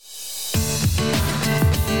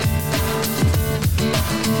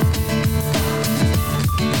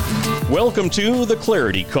Welcome to The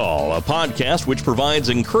Clarity Call, a podcast which provides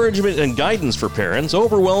encouragement and guidance for parents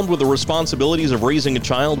overwhelmed with the responsibilities of raising a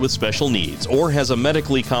child with special needs or has a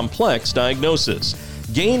medically complex diagnosis.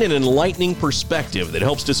 Gain an enlightening perspective that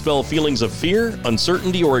helps dispel feelings of fear,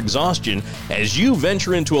 uncertainty, or exhaustion as you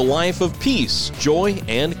venture into a life of peace, joy,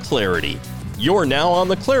 and clarity. You're now on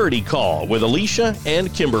The Clarity Call with Alicia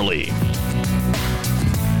and Kimberlee.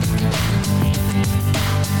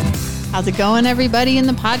 How's it going, everybody in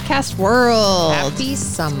the podcast world? Happy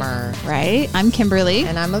summer. Right? I'm Kimberlee.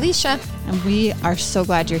 And I'm Alicia. And we are so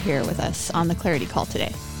glad you're here with us on the Clarity Call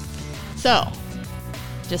today. So,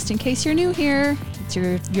 just in case you're new here,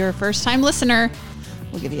 it's your first time listener,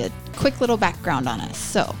 we'll give you a quick little background on us.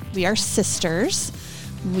 So, we are sisters.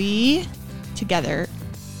 We together,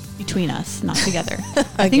 between us, not together.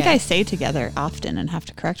 I think I say together often and have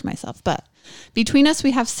to correct myself. But between us,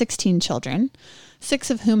 we have 16 children.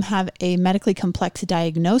 6 of whom have a medically complex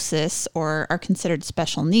diagnosis or are considered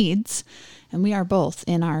special needs. And we are both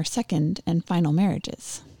in our second and final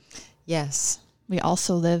marriages. Yes. We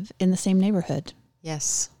also live in the same neighborhood.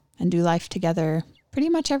 Yes. And do life together pretty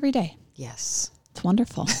much every day. Yes. It's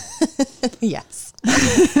wonderful. Yes.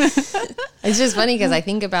 It's just funny because I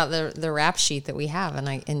think about the rap sheet that we have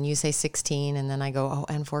and you say 16 and then I go, oh,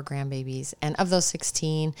 and 4 grandbabies. And of those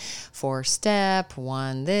 16, 4 step,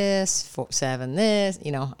 1 this, 7 this,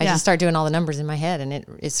 I just start doing all the numbers in my head and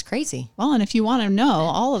it's crazy. Well, and if you want to know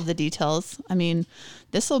all of the details,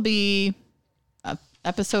 this will be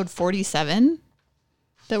episode 47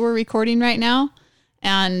 that we're recording right now.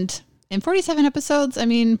 And in 47 episodes,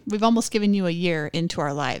 we've almost given you a year into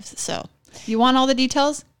our lives. So if you want all the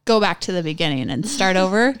details, go back to the beginning and start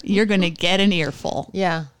over. You're going to get an earful.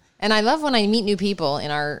 Yeah. And I love when I meet new people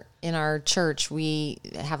in our church. We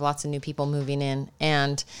have lots of new people moving in.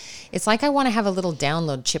 And it's like I want to have a little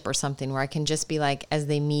download chip or something where I can just be like, as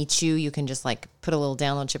they meet you, you can just like put a little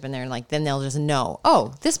download chip in there and then they'll just know,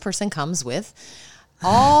 oh, this person comes with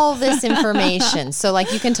all this information. So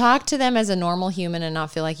like you can talk to them as a normal human and not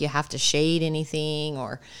feel like you have to shade anything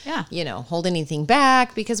or, hold anything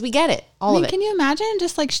back because we get it. All of it. Can you imagine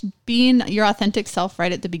just like being your authentic self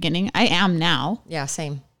right at the beginning? I am now. Yeah,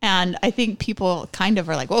 same. And I think people kind of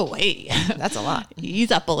are like, whoa, hey, that's a lot. Ease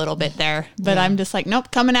up a little bit there. But I'm just like, nope,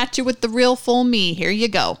 coming at you with the real full me. Here you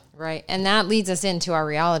go. Right. And that leads us into our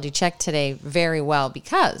reality check today very well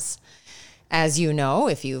because as you know,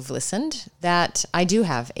 if you've listened, that I do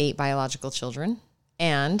have 8 biological children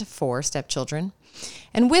and 4 stepchildren.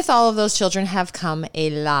 And with all of those children have come a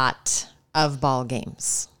lot of ball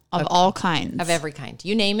games. Of all kinds. Of every kind.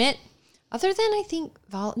 You name it. Other than, I think,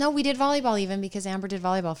 we did volleyball even because Amber did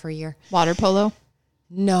volleyball for a year. Water polo?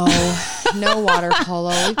 No water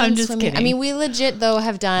polo. I'm just kidding. We legit, though,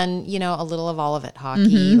 have done, a little of all of it.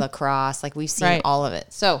 Hockey, lacrosse, like we've seen all of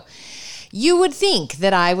it. So you would think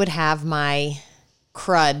that I would have my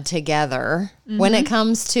crud together when it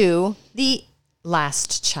comes to the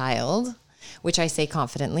last child, which I say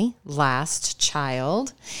confidently, last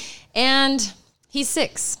child. And he's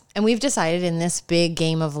 6. And we've decided in this big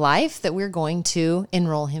game of life that we're going to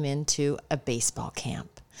enroll him into a baseball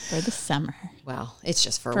camp. For the summer. Well, it's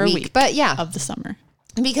just for a week. But yeah. Of the summer.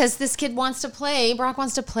 Because this kid wants to play, Brock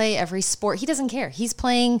wants to play every sport. He doesn't care. He's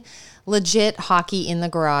playing legit hockey in the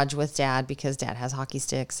garage with Dad because Dad has hockey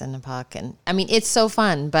sticks and a puck. And it's so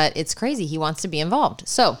fun, but it's crazy. He wants to be involved.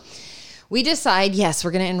 So we decide, yes,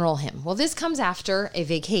 we're going to enroll him. Well, this comes after a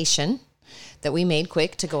vacation that we made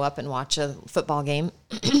quick to go up and watch a football game.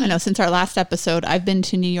 I know since our last episode, I've been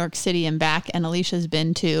to New York City and back, and Alicia's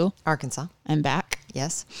been to Arkansas and back.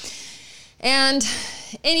 Yes. And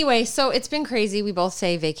anyway, so it's been crazy. We both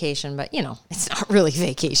say vacation, but it's not really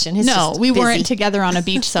vacation. It's just we busy. weren't together on a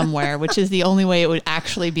beach somewhere, which is the only way it would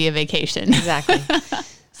actually be a vacation. Exactly.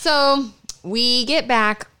 So we get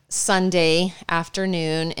back Sunday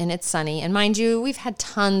afternoon and it's sunny. And mind you, we've had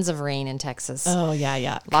tons of rain in Texas. Oh,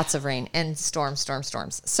 yeah. Lots of rain and storms.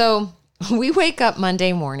 So we wake up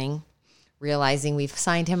Monday morning realizing we've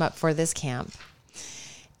signed him up for this camp.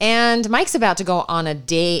 And Mike's about to go on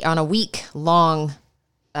a week-long,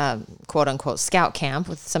 quote unquote, scout camp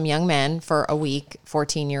with some young men for a week,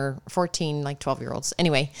 12-year-olds.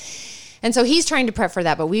 Anyway. And so he's trying to prep for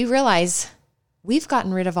that, but we realize we've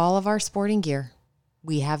gotten rid of all of our sporting gear.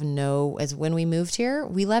 We have as when we moved here,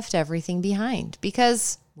 we left everything behind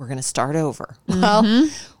because we're going to start over. Well,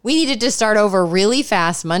 we needed to start over really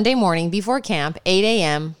fast Monday morning before camp, 8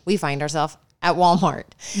 a.m. We find ourselves at Walmart.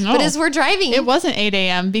 No. But as we're driving, It wasn't 8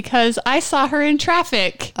 a.m. because I saw her in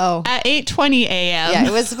traffic at 8:20 a.m. Yeah,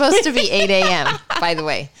 it was supposed to be 8 a.m., by the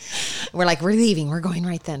way. We're like, we're leaving. We're going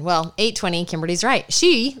right then. Well, 8:20, Kimberly's right.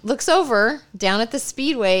 She looks over down at the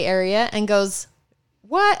Speedway area and goes,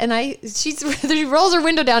 what? And she rolls her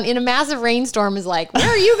window down in a massive rainstorm, is like, where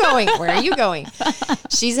are you going? Where are you going?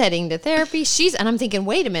 She's heading to therapy. And I'm thinking,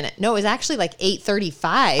 wait a minute. No, it was actually like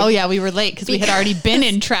 8:35. Oh yeah, we were late because we had already been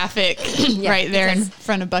in traffic right there in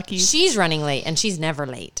front of Buc-ee's. She's running late and she's never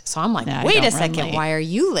late. So I'm like, Yeah, wait a second. Why are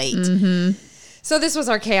you late? Mm-hmm. So this was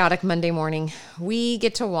our chaotic Monday morning. We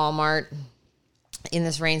get to Walmart in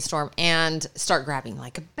this rainstorm and start grabbing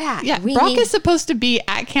like a bat. Yeah, Brock is supposed to be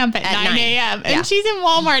at camp at 9 a.m. and she's in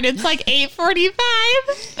Walmart. It's like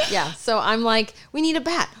 8:45. Yeah, so I'm like, we need a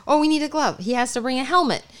bat. Oh, we need a glove. He has to bring a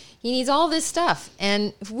helmet. He needs all this stuff.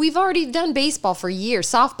 And we've already done baseball for years,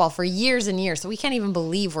 softball for years and years. So we can't even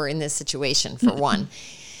believe we're in this situation, for one.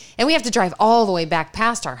 And we have to drive all the way back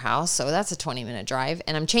past our house. So that's a 20-minute drive.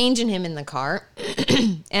 And I'm changing him in the car.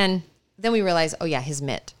 And then we realize, oh yeah, his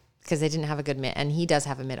mitt. Because they didn't have a good mitt, and he does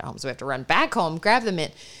have a mitt at home. So we have to run back home, grab the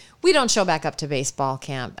mitt. We don't show back up to baseball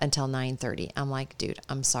camp until 9:30. I'm like, dude,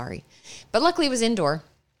 I'm sorry. But luckily it was indoor.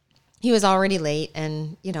 He was already late,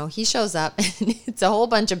 and, he shows up, and it's a whole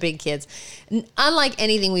bunch of big kids. Unlike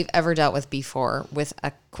anything we've ever dealt with before with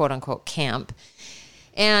a quote-unquote camp.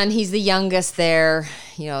 And he's the youngest there.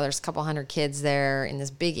 There's a couple hundred kids there in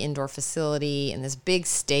this big indoor facility in this big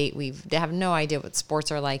state. We have no idea what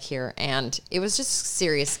sports are like here. And it was just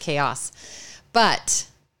serious chaos. But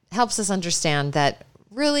helps us understand that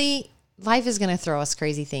really life is going to throw us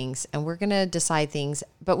crazy things and we're going to decide things,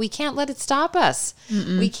 but we can't let it stop us.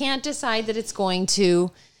 Mm-mm. We can't decide that it's going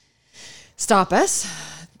to stop us.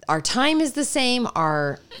 Our time is the same.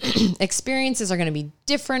 Our experiences are going to be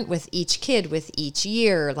different with each kid, with each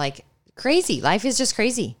year. Like crazy. Life is just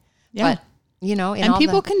crazy. Yeah. But, and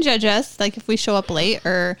people can judge us. Like if we show up late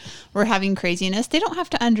or we're having craziness, they don't have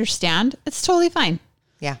to understand. It's totally fine.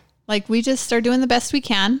 Yeah. Like we just are doing the best we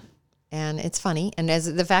can. And it's funny. And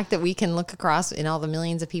as the fact that we can look across in all the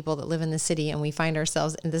millions of people that live in the city and we find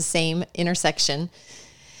ourselves in the same intersection,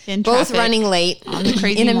 in both traffic, running late on the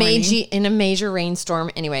crazy in a major rainstorm.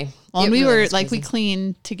 Anyway, well, and we were like, we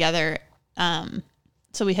cleaned together.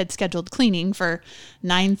 So we had scheduled cleaning for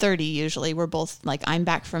 9:30. Usually we're both like, I'm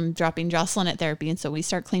back from dropping Jocelyn at therapy. And so we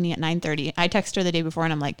start cleaning at 9:30. I text her the day before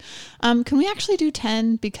and I'm like, can we actually do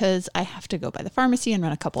 10? Because I have to go by the pharmacy and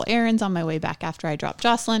run a couple errands on my way back after I drop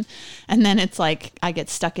Jocelyn. And then it's like, I get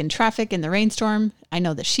stuck in traffic in the rainstorm. I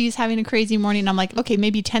know that she's having a crazy morning. I'm like, okay,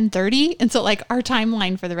 maybe 10:30. And so like our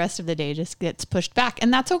timeline for the rest of the day just gets pushed back.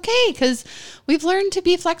 And that's okay. Cause we've learned to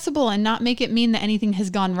be flexible and not make it mean that anything has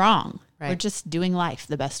gone wrong. Right. We're just doing life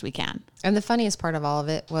the best we can. And the funniest part of all of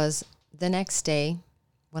it was the next day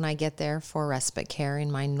when I get there for respite care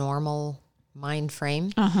in my normal mind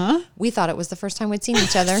frame. We thought it was the first time we'd seen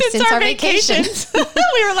each other since our vacations.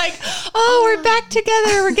 We were like, oh, we're back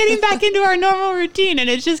together. We're getting back into our normal routine. And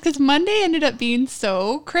it's just because Monday ended up being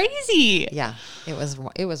so crazy. Yeah, it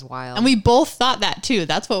was wild. And we both thought that too.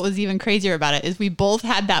 That's what was even crazier about it, is we both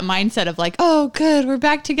had that mindset of like, oh, good, we're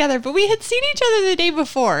back together. But we had seen each other the day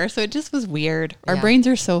before. So it just was weird. Our brains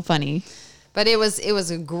are so funny. But it was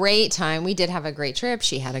a great time. We did have a great trip.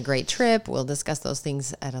 She had a great trip. We'll discuss those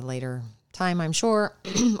things at a later time, I'm sure,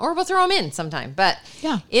 or we'll throw them in sometime. But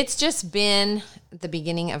yeah, it's just been the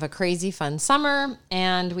beginning of a crazy fun summer,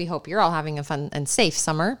 and we hope you're all having a fun and safe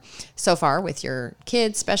summer so far with your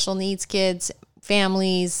kids, special needs kids,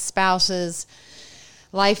 families, spouses.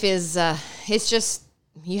 Life is it's just,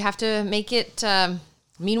 you have to make it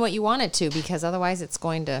mean what you want it to, because otherwise it's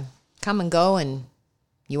going to come and go and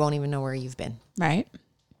you won't even know where you've been. Right.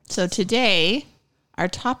 So today our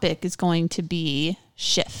topic is going to be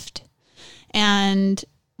shift. And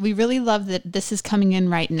we really love that this is coming in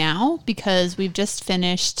right now because we've just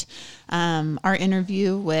finished our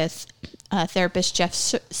interview with therapist Jeff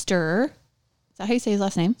Sturr. Is that how you say his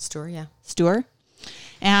last name? Sturr, yeah. Sturr.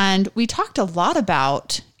 And we talked a lot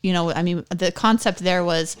about, the concept there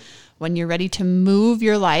was when you're ready to move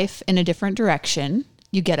your life in a different direction,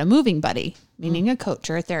 you get a moving buddy, meaning a coach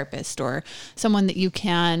or a therapist or someone that you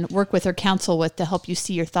can work with or counsel with to help you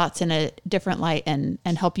see your thoughts in a different light and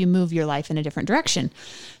help you move your life in a different direction.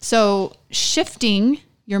 So shifting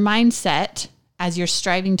your mindset as you're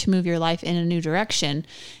striving to move your life in a new direction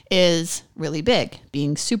is really big.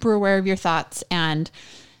 Being super aware of your thoughts, and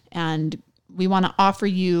we want to offer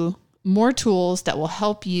you more tools that will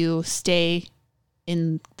help you stay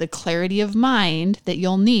in the clarity of mind that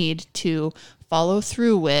you'll need to follow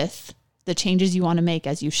through with the changes you want to make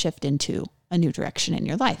as you shift into a new direction in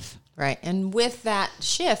your life. Right. And with that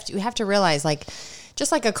shift, you have to realize, like,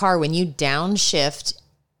 just like a car, when you downshift,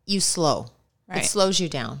 you slow. Right. It slows you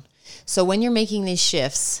down. So when you're making these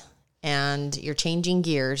shifts and you're changing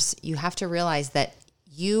gears, you have to realize that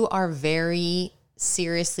you are very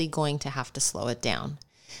seriously going to have to slow it down.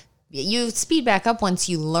 You speed back up once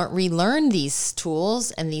you relearn these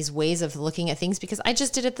tools and these ways of looking at things, because I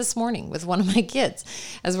just did it this morning with one of my kids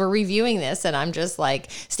as we're reviewing this, and I'm just like,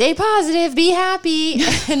 stay positive, be happy.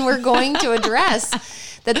 And we're going to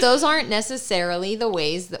address that those aren't necessarily the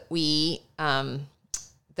ways that we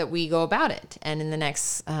go about it. And in the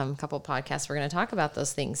next couple of podcasts, we're going to talk about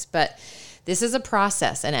those things. But this is a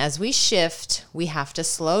process. And as we shift, we have to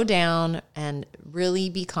slow down and really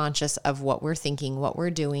be conscious of what we're thinking, what we're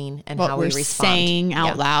doing, and how we respond. What we're saying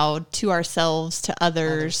out loud to ourselves, to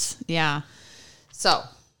others. Yeah. So, all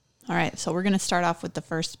right. So we're going to start off with the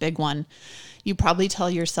first big one. You probably tell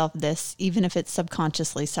yourself this, even if it's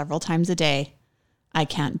subconsciously several times a day, I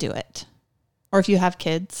can't do it. Or if you have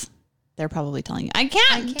kids, they're probably telling you, I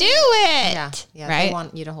can't do it. Yeah. Right? They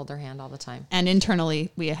want you to hold their hand all the time. And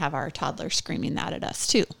internally, we have our toddler screaming that at us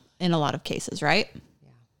too, in a lot of cases, right?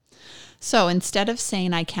 Yeah. So instead of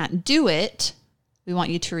saying, I can't do it, we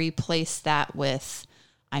want you to replace that with,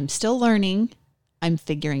 I'm still learning, I'm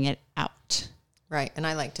figuring it out. Right. And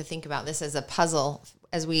I like to think about this as a puzzle.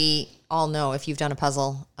 As we all know, if you've done a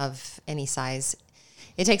puzzle of any size,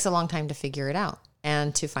 it takes a long time to figure it out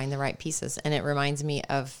and to find the right pieces. And it reminds me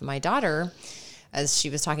of my daughter, as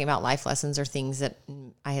she was talking about life lessons or things that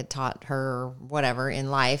I had taught her, whatever,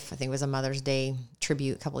 in life. I think it was a Mother's Day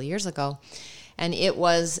tribute a couple of years ago. And it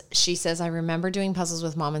was, she says, I remember doing puzzles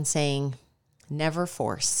with Mom and saying, never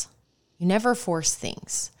force. You never force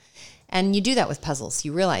things. And you do that with puzzles.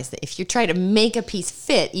 You realize that if you try to make a piece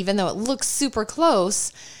fit, even though it looks super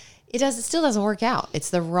close, it still doesn't work out. It's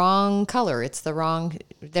the wrong color. It's the wrong,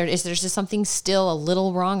 there's just something still a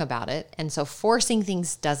little wrong about it. And so forcing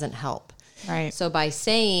things doesn't help. Right. So by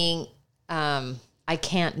saying, I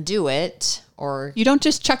can't do it, or you don't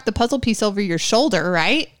just chuck the puzzle piece over your shoulder,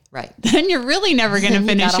 right? Right. Then you're really never going to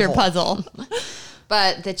finish your puzzle.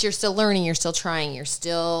 But that you're still learning, you're still trying, you're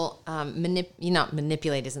still, not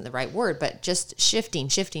manipulate isn't the right word, but just shifting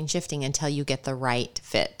until you get the right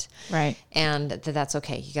fit. Right. And that's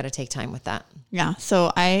okay. You got to take time with that. Yeah. So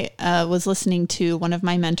I was listening to one of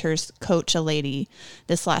my mentors coach a lady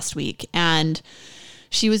this last week, and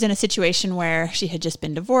she was in a situation where she had just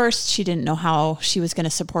been divorced. She didn't know how she was going to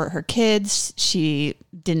support her kids. She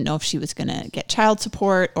didn't know if she was going to get child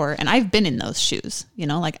support and I've been in those shoes,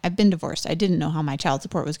 like I've been divorced. I didn't know how my child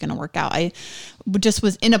support was going to work out. I just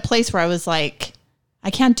was in a place where I was like, I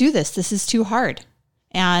can't do this. This is too hard.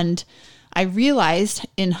 And I realized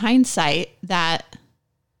in hindsight that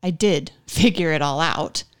I did figure it all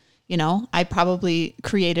out. I probably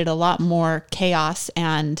created a lot more chaos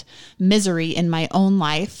and misery in my own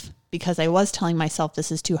life because I was telling myself this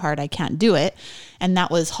is too hard, I can't do it. And that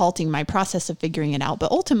was halting my process of figuring it out.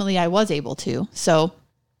 But ultimately I was able to. So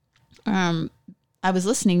I was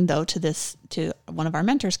listening though to one of our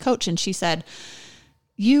mentors, coach, and she said,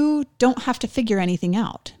 you don't have to figure anything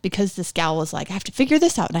out, because this gal was like, I have to figure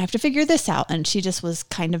this out and I have to figure this out. And she just was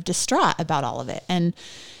kind of distraught about all of it. And,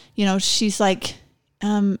 she's like,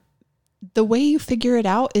 the way you figure it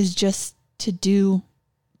out is just to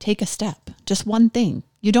take a step, just one thing.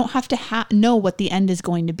 You don't have to know what the end is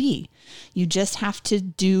going to be. You just have to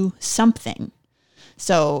do something.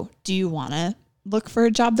 So do you want to look for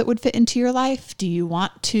a job that would fit into your life? Do you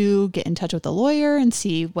want to get in touch with a lawyer and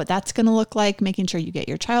see what that's going to look like, making sure you get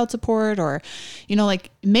your child support, or,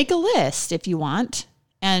 make a list if you want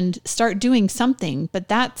and start doing something, but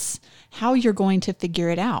that's how you're going to figure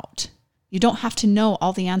it out. You don't have to know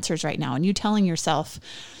all the answers right now. And you telling yourself,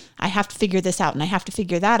 I have to figure this out and I have to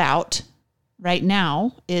figure that out right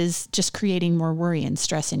now is just creating more worry and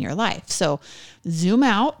stress in your life. So zoom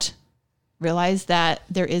out, realize that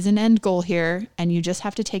there is an end goal here, and you just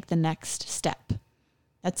have to take the next step.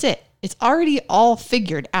 That's it. It's already all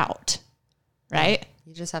figured out, right?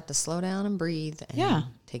 You just have to slow down and breathe and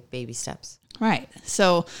take baby steps. Right.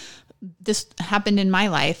 So this happened in my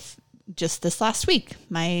life just this last week.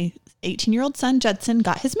 My 18-year-old son, Judson,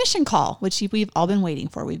 got his mission call, which we've all been waiting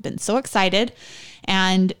for. We've been so excited.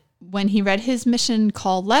 And when he read his mission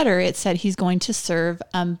call letter, it said he's going to serve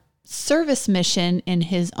a service mission in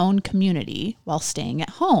his own community while staying at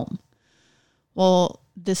home. Well,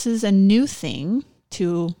 this is a new thing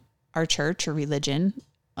to our church or religion.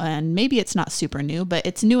 And maybe it's not super new, but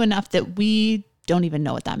it's new enough that we don't even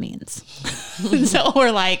know what that means. So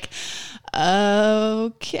we're like,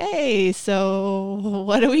 okay, so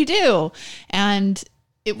what do we do? And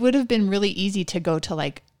it would have been really easy to go to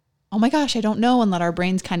like oh my gosh, I don't know, and let our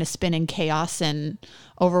brains kind of spin in chaos and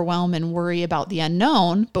overwhelm and worry about the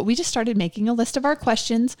unknown. But we just started making a list of our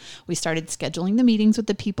questions. We started scheduling the meetings with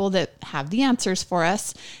the people that have the answers for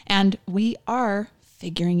us, and we are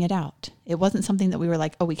figuring it out. It wasn't something that we were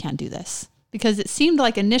like, oh, we can't do this, because it seemed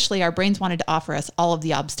like initially our brains wanted to offer us all of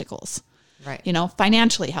the obstacles. Right. You know,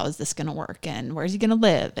 financially, how is this going to work? And where's he going to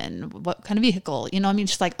live? And what kind of vehicle? You know, I mean,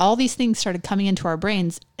 just like all these things started coming into our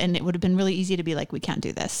brains, and it would have been really easy to be like, we can't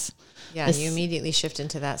do this. Yeah. You immediately shift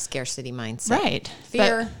into that scarcity mindset. Right.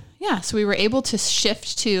 Fear. But, yeah. So we were able to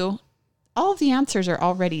shift to all of the answers are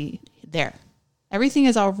already there. Everything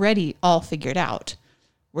is already all figured out.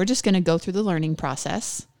 We're just going to go through the learning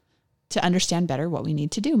process to understand better what we need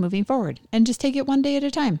to do moving forward, and just take it one day at a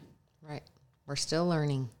time. Right. We're still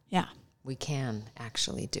learning. Yeah. We can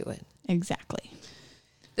actually do it. Exactly.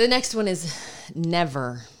 The next one is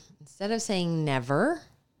never. Instead of saying never,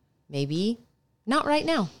 maybe not right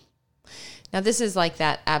now. Now, this is like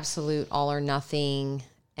that absolute all or nothing.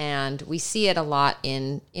 And we see it a lot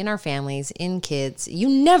in our families, in kids. You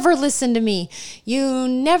never listen to me. You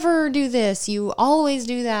never do this. You always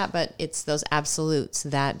do that. But it's those absolutes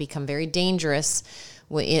that become very dangerous,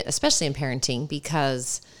 especially in parenting,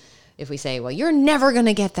 because if we say, well, you're never going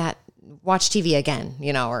to get that, watch TV again,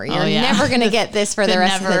 you know, or you're never going to get this for the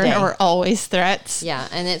rest of the day. Or always threats. Yeah.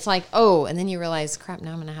 And it's like, oh, and then you realize, crap,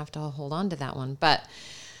 now I'm going to have to hold on to that one.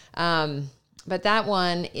 But that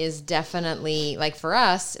one is definitely, like, for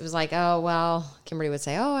us, it was like, oh, well, Kimberlee would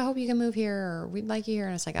say, oh, I hope you can move here, or we'd like you here.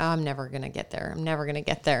 And it's like, oh, I'm never going to get there. I'm never going to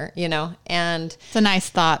get there, you know? And it's a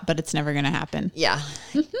nice thought, but it's never going to happen. Yeah.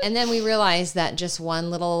 And then we realized that just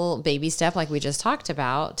one little baby step, like we just talked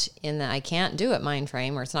about, in the I can't do it mind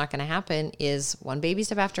frame, or it's not going to happen, is one baby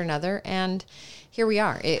step after another. And here we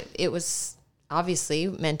are. It was obviously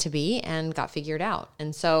meant to be and got figured out.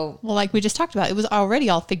 And so, well, like we just talked about, it was already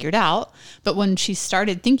all figured out, but when she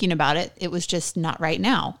started thinking about it, it was just not right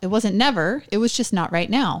now. It wasn't never, it was just not right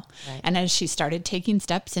now. Right. And as she started taking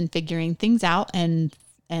steps and figuring things out, and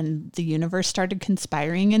the universe started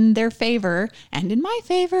conspiring in their favor and in my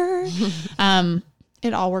favor,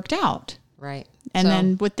 it all worked out. Right. And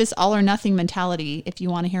then with this all or nothing mentality, if you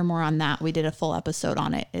want to hear more on that, we did a full episode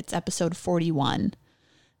on it. It's episode 41.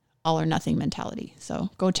 All or nothing mentality.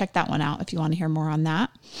 So go check that one out if you want to hear more on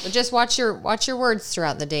that. But just watch your words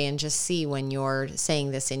throughout the day, and just see when you're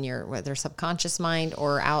saying this in your, whether subconscious mind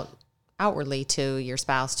or outwardly to your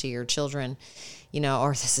spouse, to your children, you know,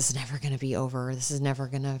 or this is never going to be over. This is never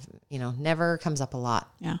going to, you know, never comes up a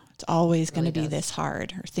lot. Yeah. It's always going to be this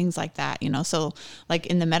hard, or things like that, you know? So like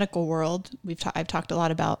in the medical world, I've talked a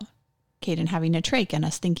lot about Caden having a trach, and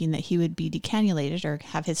us thinking that he would be decannulated or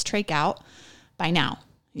have his trach out by now.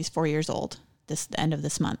 He's 4 years old, the end of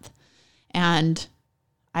this month. And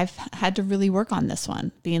I've had to really work on this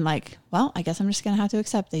one, being like, well, I guess I'm just going to have to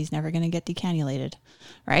accept that he's never going to get decannulated.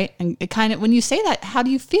 Right. And it kind of, when you say that, how do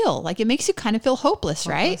you feel? Like, it makes you kind of feel hopeless,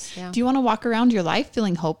 right? Yeah. Do you want to walk around your life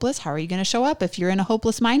feeling hopeless? How are you going to show up if you're in a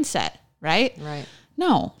hopeless mindset? Right. Right.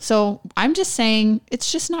 No. So I'm just saying it's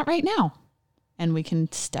just not right now. And we can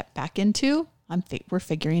step back into, we're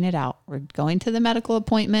figuring it out. We're going to the medical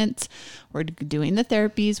appointments. We're doing the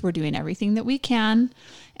therapies. We're doing everything that we can.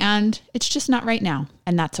 And it's just not right now.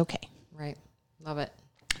 And that's okay. Right. Love it.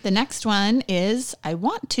 The next one is, I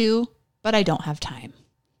want to, but I don't have time.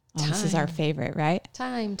 Oh, this is our favorite, right?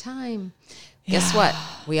 Time. Yeah. Guess what?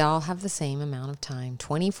 We all have the same amount of time.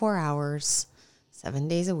 24 hours, 7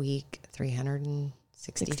 days a week,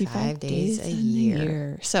 365 days a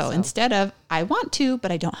year. So instead of, I want to,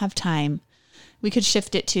 but I don't have time, we could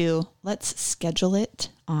shift it to, let's schedule it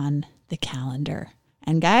on the calendar.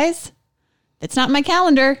 And guys, it's not my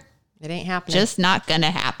calendar. It ain't happening. Just not going to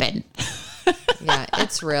happen. Yeah,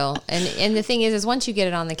 it's real. And the thing is once you get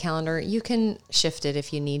it on the calendar, you can shift it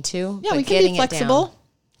if you need to. Yeah, we can be flexible.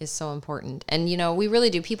 Is so important. And, you know, we really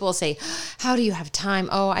do. People will say, how do you have time?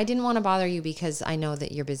 Oh, I didn't want to bother you because I know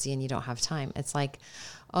that you're busy and you don't have time. It's like,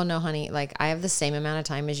 oh no, honey, like I have the same amount of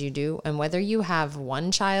time as you do. And whether you have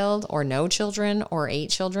one child or no children or 8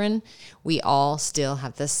 children, we all still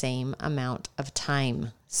have the same amount of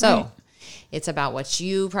time. So It's about what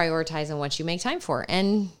you prioritize and what you make time for.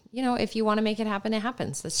 And, you know, if you want to make it happen, it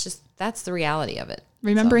happens. That's the reality of it.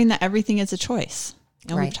 Remembering that everything is a choice.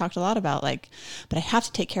 And we've talked a lot about like, but I have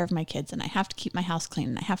to take care of my kids, and I have to keep my house clean,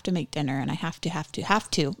 and I have to make dinner, and I have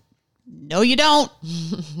to. No, you don't.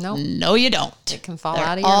 Nope. No, you don't. It can fall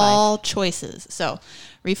out of your life. All choices. So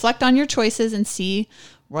reflect on your choices and see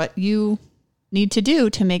what you need to do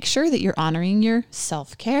to make sure that you're honoring your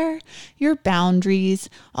self-care, your boundaries,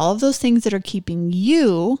 all of those things that are keeping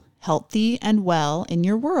you healthy and well in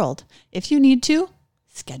your world. If you need to,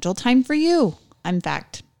 schedule time for you. In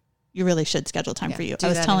fact, you really should schedule time for you. I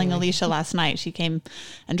was telling Alicia last night, she came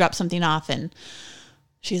and dropped something off and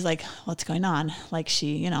she's like, what's going on? Like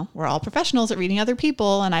we're all professionals at reading other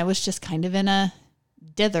people. And I was just kind of in a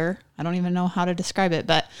dither. I don't even know how to describe it,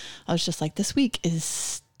 but I was just like, this week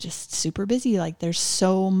is just super busy. Like there's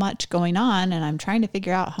so much going on and I'm trying to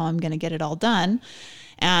figure out how I'm going to get it all done.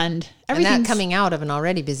 And everything's coming out of an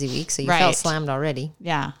already busy week. So you felt slammed already.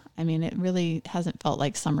 Yeah. I mean, it really hasn't felt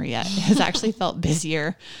like summer yet. It has actually felt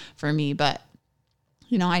busier for me, but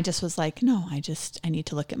I just was like, no, I need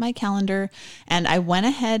to look at my calendar. And I went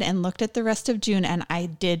ahead and looked at the rest of June and I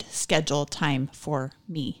did schedule time for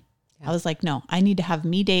me. Yeah. I was like, no, I need to have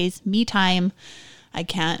me days, me time. I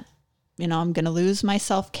can't, I'm going to lose my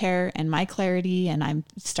self-care and my clarity. And I'm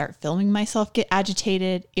start feeling myself get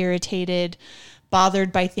agitated, irritated,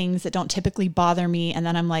 bothered by things that don't typically bother me. And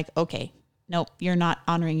then I'm like, okay, nope, you're not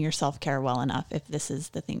honoring your self-care well enough if this is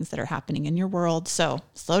the things that are happening in your world. So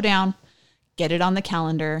slow down, get it on the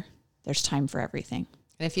calendar. There's time for everything.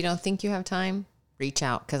 And if you don't think you have time, reach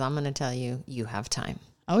out because I'm going to tell you, you have time.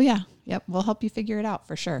 Oh, yeah. Yep. We'll help you figure it out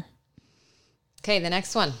for sure. Okay, the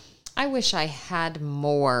next one. I wish I had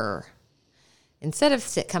more. Instead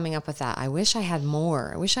of coming up with that, I wish I had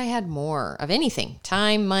more. I wish I had more of anything.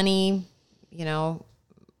 Time, money,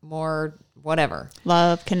 more whatever.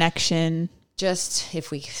 Love, connection. Just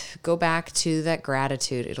if we go back to that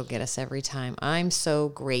gratitude, it'll get us every time. I'm so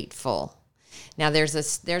grateful. Now there's a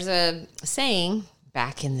saying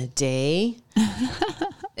back in the day,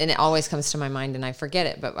 and it always comes to my mind and I forget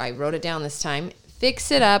it, but I wrote it down this time.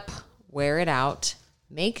 Fix it up, wear it out,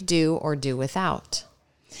 make do or do without.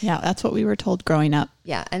 Yeah, that's what we were told growing up.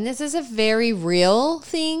 Yeah, and this is a very real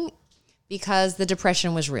thing because the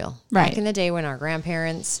Depression was real. Right. Back in the day when our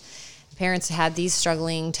parents had these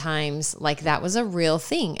struggling times, like that was a real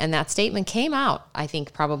thing. And that statement came out, I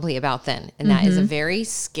think, probably about then. And that is a very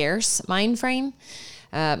scarce mindset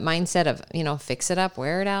of, fix it up,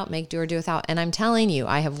 wear it out, make do or do without. And I'm telling you,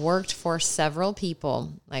 I have worked for several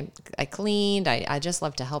people. I cleaned. I just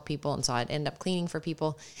love to help people. And so I'd end up cleaning for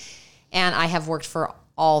people. And I have worked for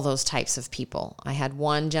all those types of people. I had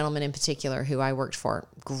one gentleman in particular who I worked for.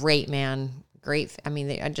 Great man. Great. I mean,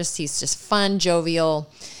 he's just fun,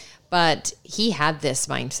 jovial. But he had this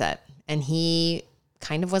mindset and he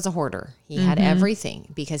kind of was a hoarder. He had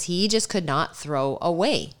everything because he just could not throw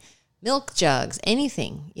away milk jugs,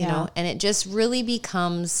 anything, you know, and it just really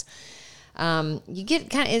becomes,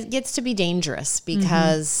 it gets to be dangerous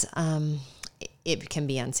because, it can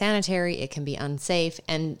be unsanitary, it can be unsafe,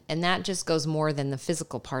 and that just goes more than the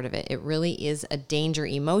physical part of it. It really is a danger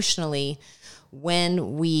emotionally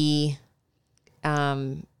when we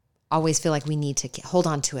always feel like we need to hold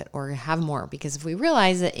on to it or have more. Because if we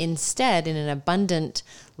realize that instead, in an abundant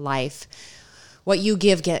life, what you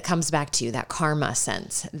give comes back to you, that karma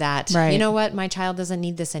sense that, you know what, my child doesn't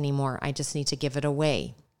need this anymore. I just need to give it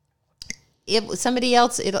away. Somebody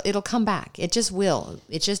else, it'll come back. It just will.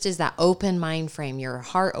 It just is that open mind frame. Your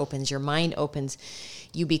heart opens, your mind opens.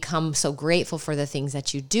 You become so grateful for the things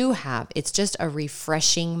that you do have. It's just a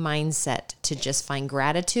refreshing mindset to just find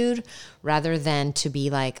gratitude rather than to be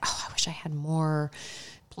like, oh, I wish I had more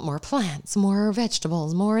plants, more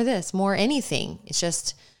vegetables, more of this, more anything. It's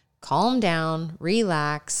just calm down,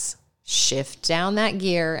 relax, shift down that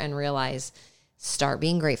gear and realize, start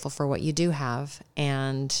being grateful for what you do have,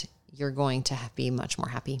 and you're going to be much more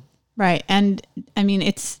happy. Right. And I mean,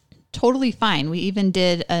 it's totally fine. We even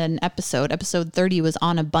did an episode 30 was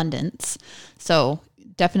on abundance. So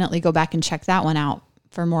definitely go back and check that one out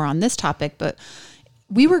for more on this topic. But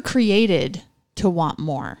we were created to want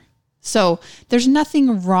more. So there's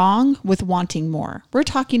nothing wrong with wanting more. We're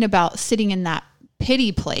talking about sitting in that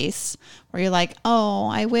pity place where you're like, oh,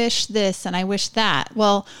 I wish this and I wish that.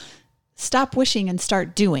 Well, stop wishing and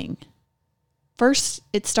start doing. First,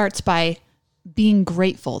 it starts by being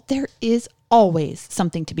grateful. There is always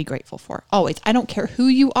something to be grateful for. Always. I don't care who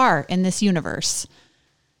you are in this universe.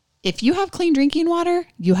 If you have clean drinking water,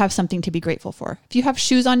 you have something to be grateful for. If you have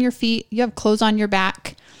shoes on your feet, you have clothes on your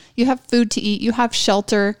back, you have food to eat, you have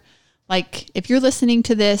shelter. Like if you're listening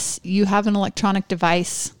to this, you have an electronic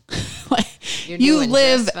device. You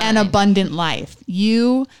live an abundant life.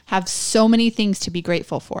 You have so many things to be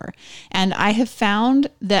grateful for. And I have found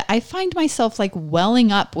that I find myself like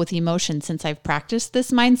welling up with emotion since I've practiced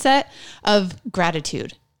this mindset of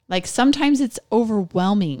gratitude. Like sometimes it's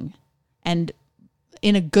overwhelming and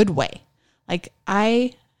in a good way. Like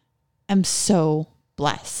I am so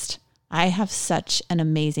blessed. I have such an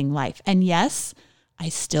amazing life. And yes, I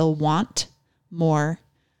still want more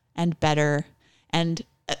and better. And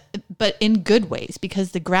but in good ways,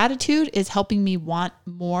 because the gratitude is helping me want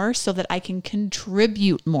more so that I can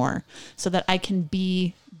contribute more, so that I can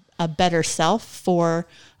be a better self for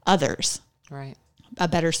others. Right. A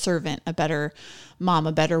better servant, a better mom,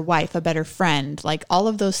 a better wife, a better friend, like all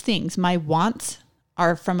of those things. My wants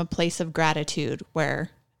are from a place of gratitude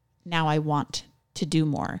where now I want to do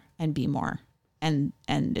more and be more. And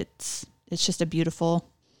it's just a beautiful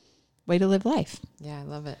way to live life. Yeah, I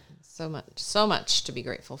love it. So much to be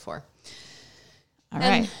grateful for. All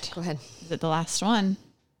right. Go ahead. The last one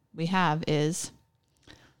we have is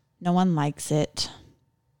no one likes it.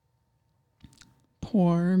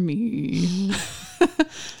 Poor me.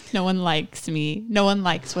 No one likes me. No one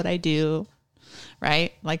likes what I do.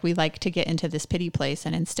 Right? Like we like to get into this pity place,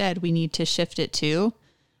 and instead we need to shift it to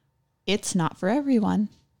it's not for everyone,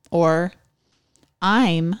 or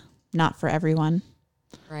I'm not for everyone.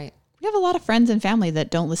 Right. We have a lot of friends and family that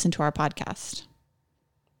don't listen to our podcast.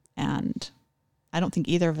 And I don't think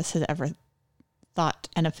either of us has ever thought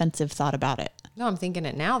an offensive thought about it. No, I'm thinking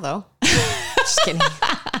it now, though. Just kidding.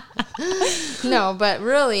 No, but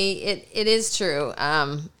really, it is true.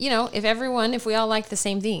 If we all like the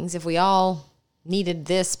same things, if we all needed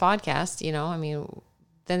this podcast,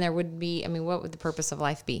 then there would be, what would the purpose of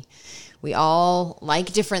life be? We all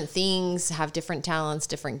like different things, have different talents,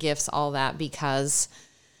 different gifts, all that, because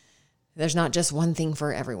there's not just one thing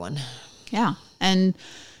for everyone. Yeah. And,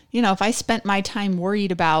 if I spent my time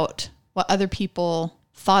worried about what other people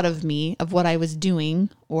thought of me, of what I was doing,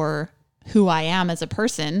 or who I am as a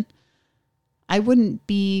person, I wouldn't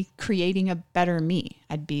be creating a better me.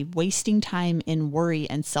 I'd be wasting time in worry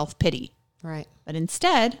and self-pity. Right. But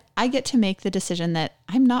instead, I get to make the decision that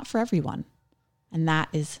I'm not for everyone. And that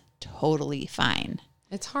is totally fine.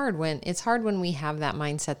 It's hard when we have that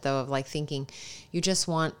mindset, though, of like thinking you just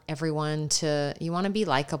want everyone you want to be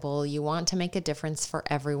likable. You want to make a difference for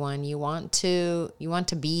everyone. You want to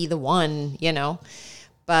be the one,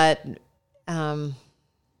 but,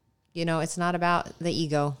 it's not about the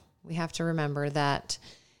ego. We have to remember that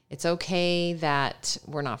it's okay that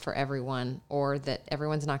we're not for everyone, or that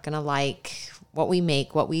everyone's not going to like what we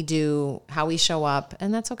make, what we do, how we show up.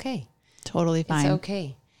 And that's okay. Totally fine. It's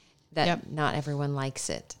okay that not everyone likes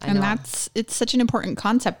it. It's such an important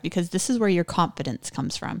concept, because this is where your confidence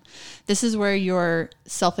comes from. This is where your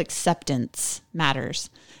self-acceptance matters.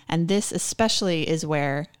 And this especially is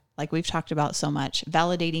where, like we've talked about so much,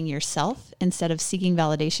 validating yourself instead of seeking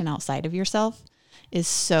validation outside of yourself is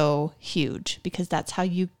so huge, because that's how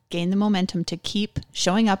you gain the momentum to keep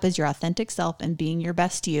showing up as your authentic self and being your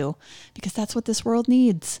best you, because that's what this world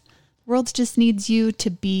needs. The world just needs you to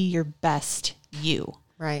be your best you.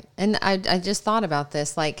 Right. And I just thought about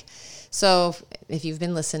this, so if you've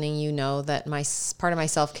been listening, you know that part of my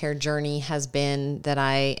self-care journey has been that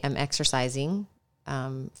I am exercising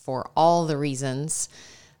for all the reasons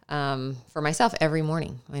for myself every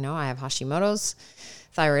morning. I know I have Hashimoto's,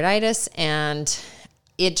 thyroiditis, and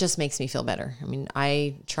it just makes me feel better.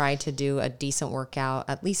 I try to do a decent workout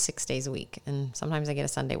at least 6 days a week, and sometimes I get a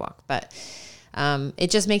Sunday walk, but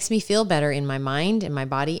it just makes me feel better in my mind, in my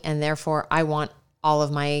body, and therefore I want all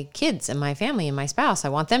of my kids and my family and my spouse, I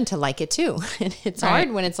want them to like it too. And it's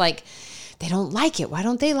hard when it's like, they don't like it. Why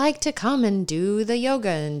don't they like to come and do the yoga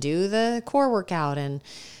and do the core workout, and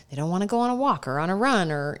they don't want to go on a walk or on a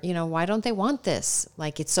run, or, why don't they want this?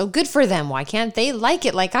 Like, it's so good for them. Why can't they like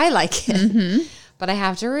it like I like it? Mm-hmm. But I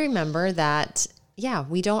have to remember that,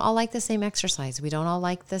 we don't all like the same exercise. We don't all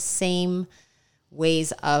like the same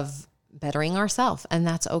ways of bettering ourselves, and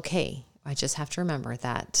that's okay. I just have to remember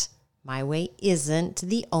that my way isn't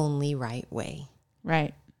the only right way.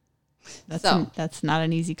 Right. That's not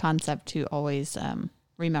an easy concept to always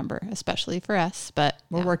remember, especially for us, but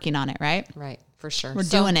we're working on it, right? Right, for sure. We're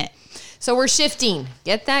doing it. So we're shifting.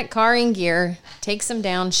 Get that car in gear, take some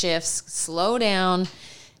downshifts, slow down,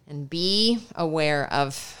 and be aware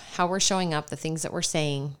of how we're showing up, the things that we're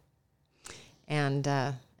saying, and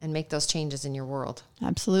make those changes in your world.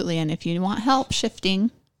 Absolutely. And if you want help shifting,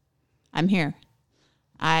 I'm here.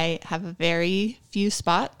 I have a very few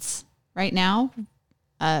spots right now,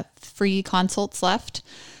 free consults left.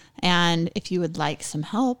 And if you would like some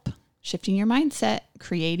help shifting your mindset,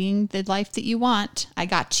 creating the life that you want, I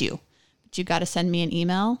got you. But you got to send me an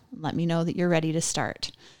email and let me know that you're ready to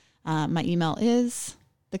start. My email is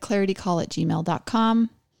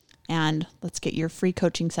TheClarityCall@gmail.com. And let's get your free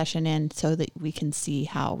coaching session in so that we can see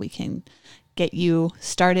how we can get you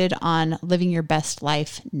started on living your best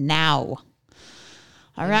life now.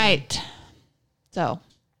 All right. So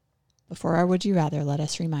before our Would You Rather, let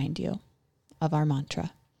us remind you of our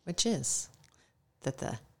mantra, which is that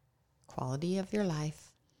the quality of your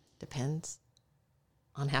life depends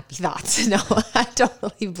on happy thoughts. No, I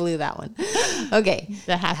totally blew that one. Okay.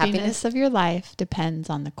 The happiness of your life depends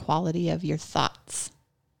on the quality of your thoughts.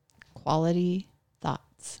 Quality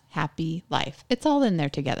thoughts, happy life. It's all in there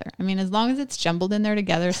together. I mean, as long as it's jumbled in there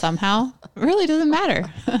together somehow, it really doesn't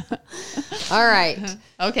matter. All right.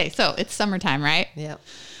 Okay, so it's summertime, right? Yep.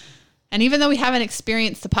 And even though we haven't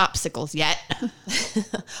experienced the popsicles yet.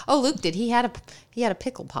 Oh, Luke did. He had a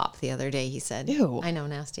pickle pop the other day, he said. Ew. I know,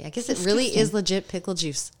 nasty. I guess it really is legit pickle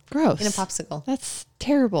juice. Gross. In a popsicle. That's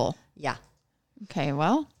terrible. Yeah. Okay,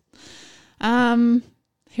 well,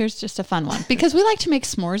 here's just a fun one. Because we like to make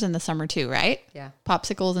s'mores in the summer too, right? Yeah.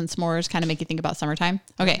 Popsicles and s'mores kind of make you think about summertime.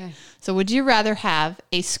 Okay. So would you rather have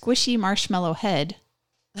a squishy marshmallow head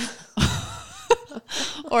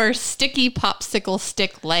or sticky popsicle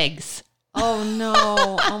stick legs? Oh, no.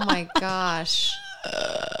 Oh, my gosh.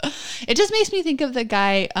 It just makes me think of the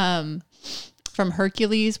guy from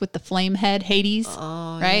Hercules with the flame head, Hades.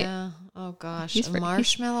 Oh, right? Yeah. Oh, gosh. A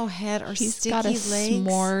marshmallow head or he's sticky got a legs?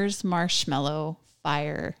 s'mores marshmallow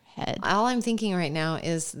fire head. All I'm thinking right now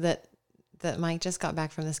is that Mike just got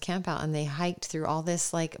back from this camp out and they hiked through all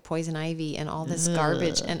this like poison ivy and all this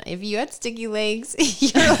garbage. And if you had sticky legs,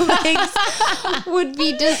 your legs would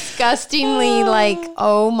be disgustingly like,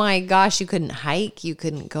 oh my gosh, you couldn't hike. You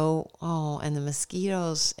couldn't go. Oh, and the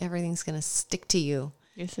mosquitoes, everything's going to stick to you.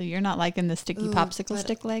 So you're not liking the sticky popsicle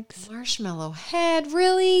stick legs? Marshmallow head,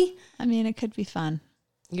 really? I mean, it could be fun.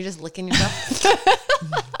 You're just licking yourself?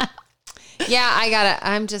 Yeah, I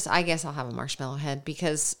guess I'll have a marshmallow head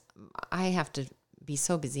because I have to be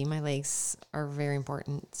so busy. My legs are very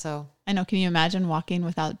important. So I know. Can you imagine walking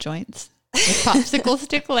without joints with popsicle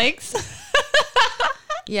stick legs?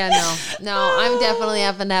 Yeah, no, I'm definitely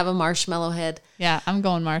having to have a marshmallow head. Yeah, I'm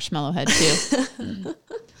going marshmallow head too.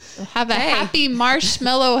 So have a happy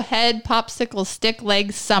marshmallow head popsicle stick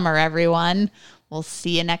leg summer, everyone. We'll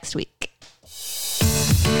see you next week.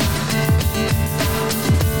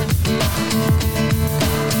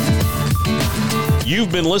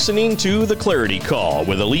 You've been listening to The Clarity Call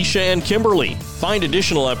with Alicia and Kimberlee. Find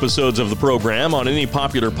additional episodes of the program on any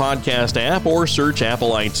popular podcast app or search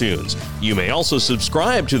Apple iTunes. You may also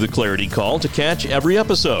subscribe to The Clarity Call to catch every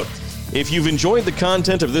episode. If you've enjoyed the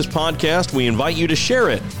content of this podcast, we invite you to share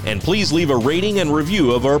it, and please leave a rating and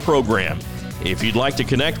review of our program. If you'd like to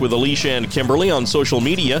connect with Alicia and Kimberlee on social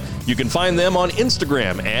media, you can find them on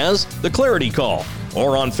Instagram as The Clarity Call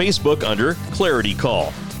or on Facebook under Clarity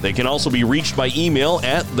Call. They can also be reached by email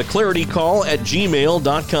at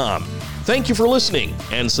theclaritycall@gmail.com. Thank you for listening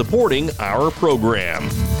and supporting our program.